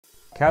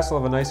Cats will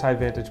have a nice high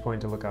vantage point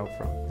to look out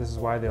from. This is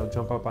why they'll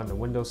jump up onto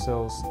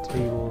windowsills,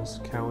 tables,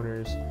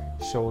 counters,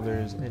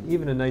 shoulders, and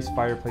even a nice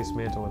fireplace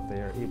mantle if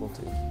they are able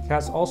to.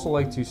 Cats also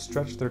like to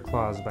stretch their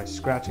claws by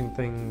scratching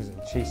things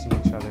and chasing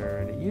each other,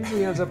 and it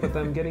usually ends up with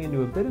them getting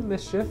into a bit of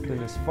mischief,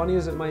 and as funny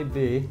as it might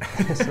be,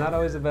 it's not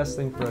always the best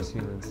thing for us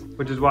humans.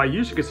 Which is why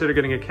you should consider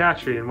getting a cat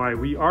tree, and why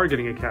we are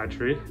getting a cat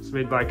tree. It's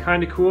made by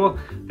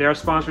Kindacoool. They are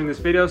sponsoring this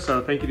video,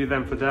 so thank you to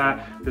them for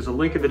that. There's a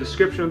link in the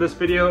description of this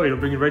video. It'll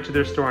bring you right to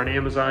their store on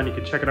Amazon. You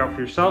can check it out for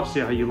yourself, see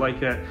how you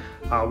like it.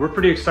 We're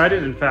pretty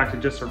excited. In fact,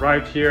 it just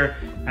arrived here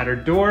at our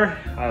door,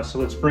 so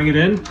let's bring it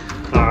in.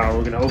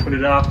 We're gonna open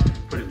it up,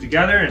 put it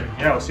together, and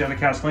yeah, we'll see how the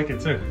cats like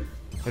it too.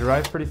 It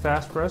arrived pretty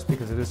fast for us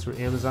because it is through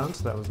Amazon,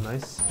 so that was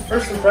nice.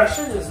 First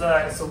impression is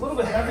that it's a little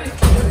bit heavy,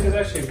 which I think is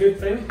actually a good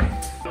thing.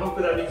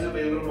 Hopefully that means it'll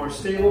be a little more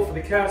stable for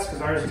the cats,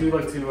 because ours do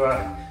like to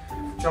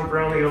jump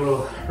around. They get a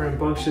little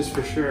rambunctious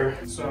for sure,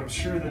 so I'm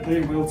sure that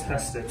they will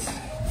test it.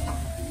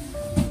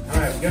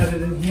 Alright, we got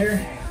it in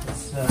here.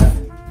 Let's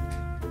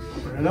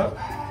open it up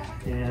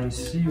and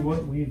see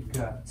what we've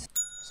got.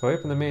 So I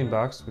opened the main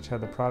box, which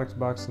had the product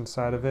box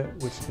inside of it,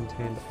 which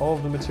contained all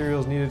of the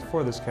materials needed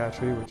for this cat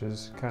tree, which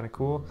is kind of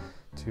cool,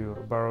 to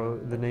borrow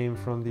the name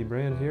from the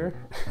brand here.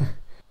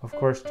 Of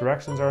course,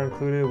 directions are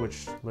included,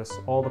 which lists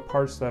all the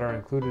parts that are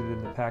included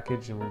in the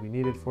package and will be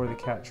needed for the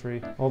cat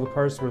tree. All the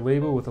parts were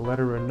labeled with a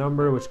letter or a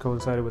number, which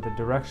coincided with the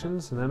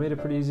directions, and that made it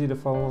pretty easy to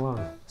follow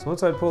along. So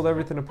once I pulled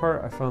everything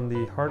apart, I found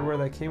the hardware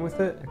that came with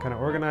it. I kind of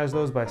organized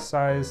those by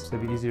size so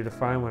they'd be easier to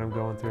find when I'm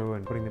going through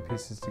and putting the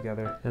pieces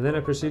together. And then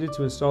I proceeded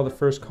to install the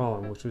first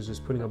column, which was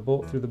just putting a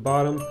bolt through the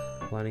bottom,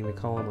 lining the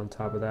column on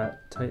top of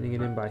that, tightening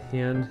it in by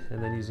hand,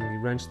 and then using the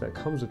wrench that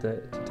comes with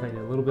it to tighten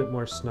it a little bit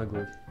more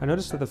snugly. I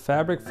noticed that the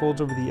fabric folds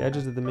over the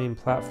edges of the main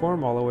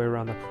platform all the way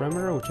around the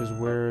perimeter, which is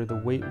where the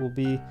weight will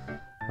be.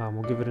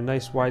 We'll give it a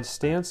nice wide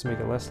stance to make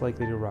it less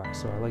likely to rock,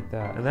 so I like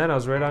that. And then I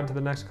was right on to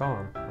the next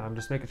column. I'm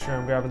just making sure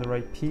I'm grabbing the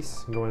right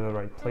piece and going to the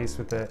right place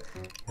with it,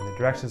 and the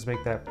directions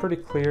make that pretty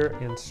clear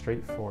and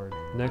straightforward.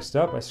 Next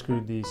up, I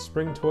screwed the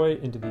spring toy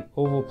into the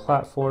oval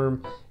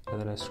platform,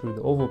 and then I screwed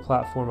the oval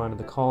platform onto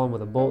the column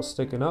with a bolt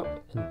sticking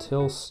up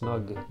until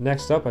snug.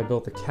 Next up, I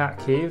built the cat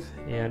cave,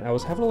 and I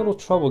was having a little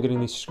trouble getting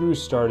these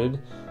screws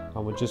started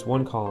with just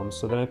one column,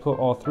 so then I put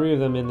all three of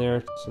them in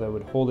there so that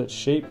would hold its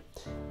shape,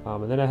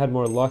 and then I had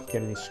more luck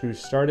getting these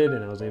screws started,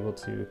 and I was able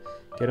to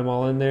get them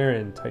all in there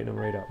and tighten them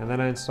right up. And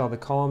then I installed the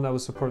column that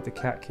would support the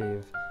cat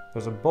cave.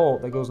 There's a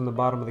bolt that goes in the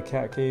bottom of the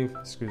cat cave,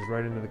 screws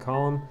right into the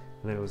column,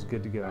 and then it was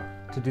good to go.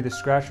 To do the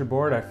scratcher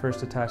board, I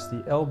first attached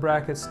the L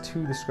brackets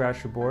to the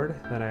scratcher board,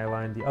 then I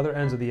aligned the other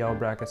ends of the L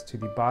brackets to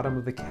the bottom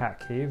of the cat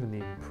cave in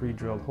the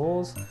pre-drilled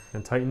holes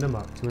and tightened them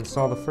up. To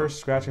install the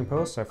first scratching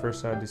post, I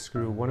first had to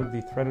screw one of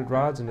the threaded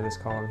rods into this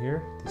column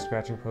here, the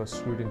scratching post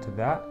screwed into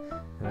that,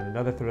 and then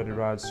another threaded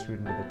rod screwed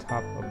into the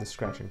top of the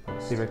scratching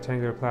post. The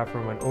rectangular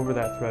platform went over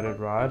that threaded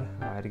rod.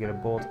 I had to get a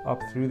bolt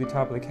up through the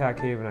top of the cat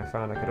cave, and I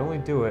found I could only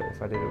do it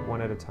if I did it one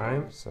at a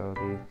time, so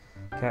the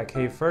cat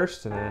cave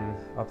first, and then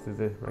up through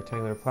the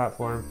rectangular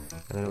platform,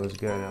 and then it was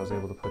good, and I was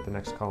able to put the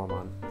next column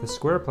on. The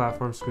square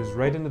platform screws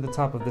right into the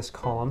top of this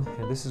column,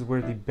 and this is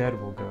where the bed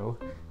will go.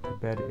 The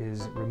bed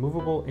is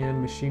removable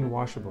and machine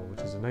washable,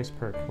 which is a nice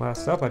perk.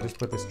 Last up, I just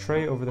put this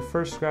tray over the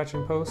first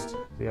scratching post,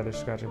 the other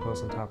scratching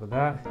post on top of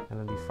that, and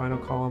then the final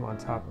column on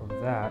top of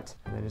that,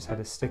 and I just had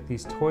to stick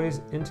these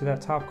toys into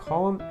that top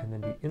column, and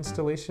then the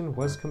installation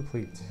was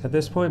complete. At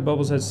this point,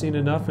 Bubbles had seen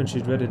enough, and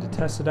she's ready to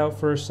test it out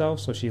for herself,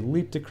 so she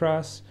leaped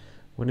across,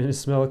 went in to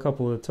smell a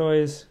couple of the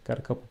toys, got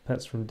a couple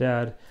pets from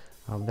Dad.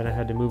 Then I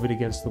had to move it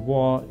against the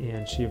wall,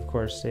 and she of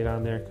course stayed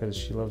on there because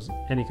she loves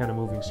any kind of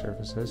moving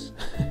surfaces.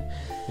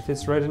 It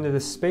fits right into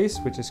this space,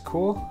 which is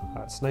cool.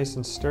 It's nice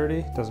and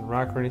sturdy, doesn't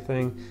rock or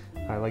anything.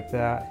 I like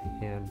that,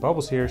 and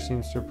Bubbles here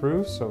seems to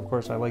approve, so of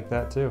course I like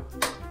that too.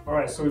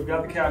 Alright, so we've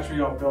got the cat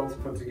tree all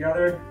built, put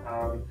together.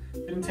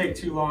 Didn't take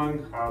too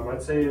long.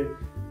 I'd say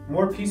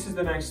more pieces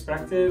than I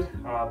expected,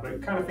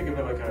 but kind of think of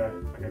it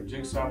like a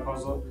jigsaw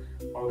puzzle.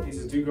 All the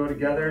pieces do go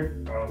together,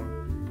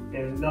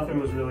 and nothing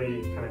was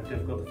really kind of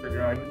difficult to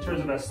figure out. In terms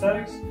of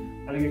aesthetics,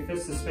 I think it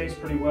fits the space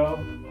pretty well.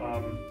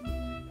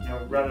 You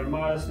know, rather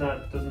modest,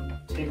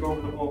 doesn't take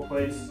over the whole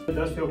place. It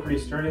does feel pretty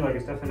sturdy, like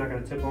it's definitely not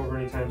going to tip over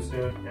anytime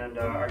soon. And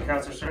our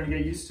cats are starting to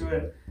get used to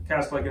it.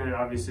 Cats liking it,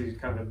 obviously, is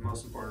kind of the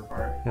most important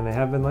part. And they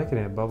have been liking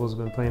it. Bubbles has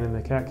been playing in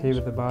the cat cave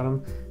at the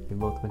bottom. They've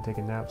both been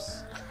taking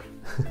naps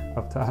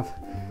up top.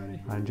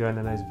 Enjoying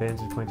the nice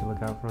vantage point to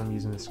look out from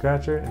using the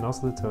scratcher and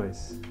also the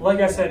toys. Like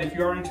I said, if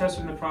you are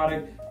interested in the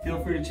product,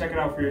 feel free to check it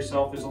out for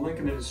yourself. There's a link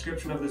in the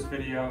description of this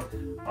video,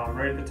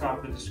 right at the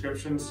top of the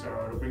description, so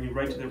it'll bring you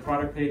right to their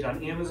product page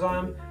on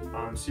Amazon.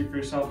 See for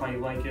yourself how you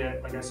like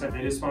it. Like I said,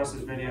 they did sponsor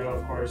this video,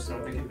 of course, so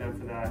thank you them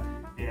for that.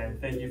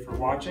 And thank you for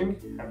watching.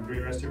 Have a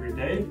great rest of your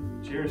day.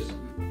 Cheers.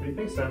 What do you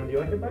think, Simon? Do you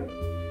like it, bud?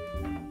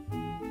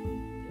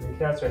 And the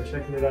cats are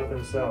checking it out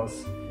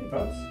themselves. Hey,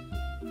 Bubs.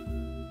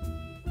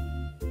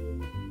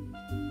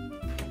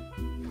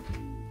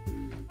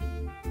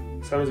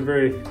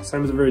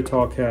 Simon's a very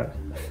tall cat.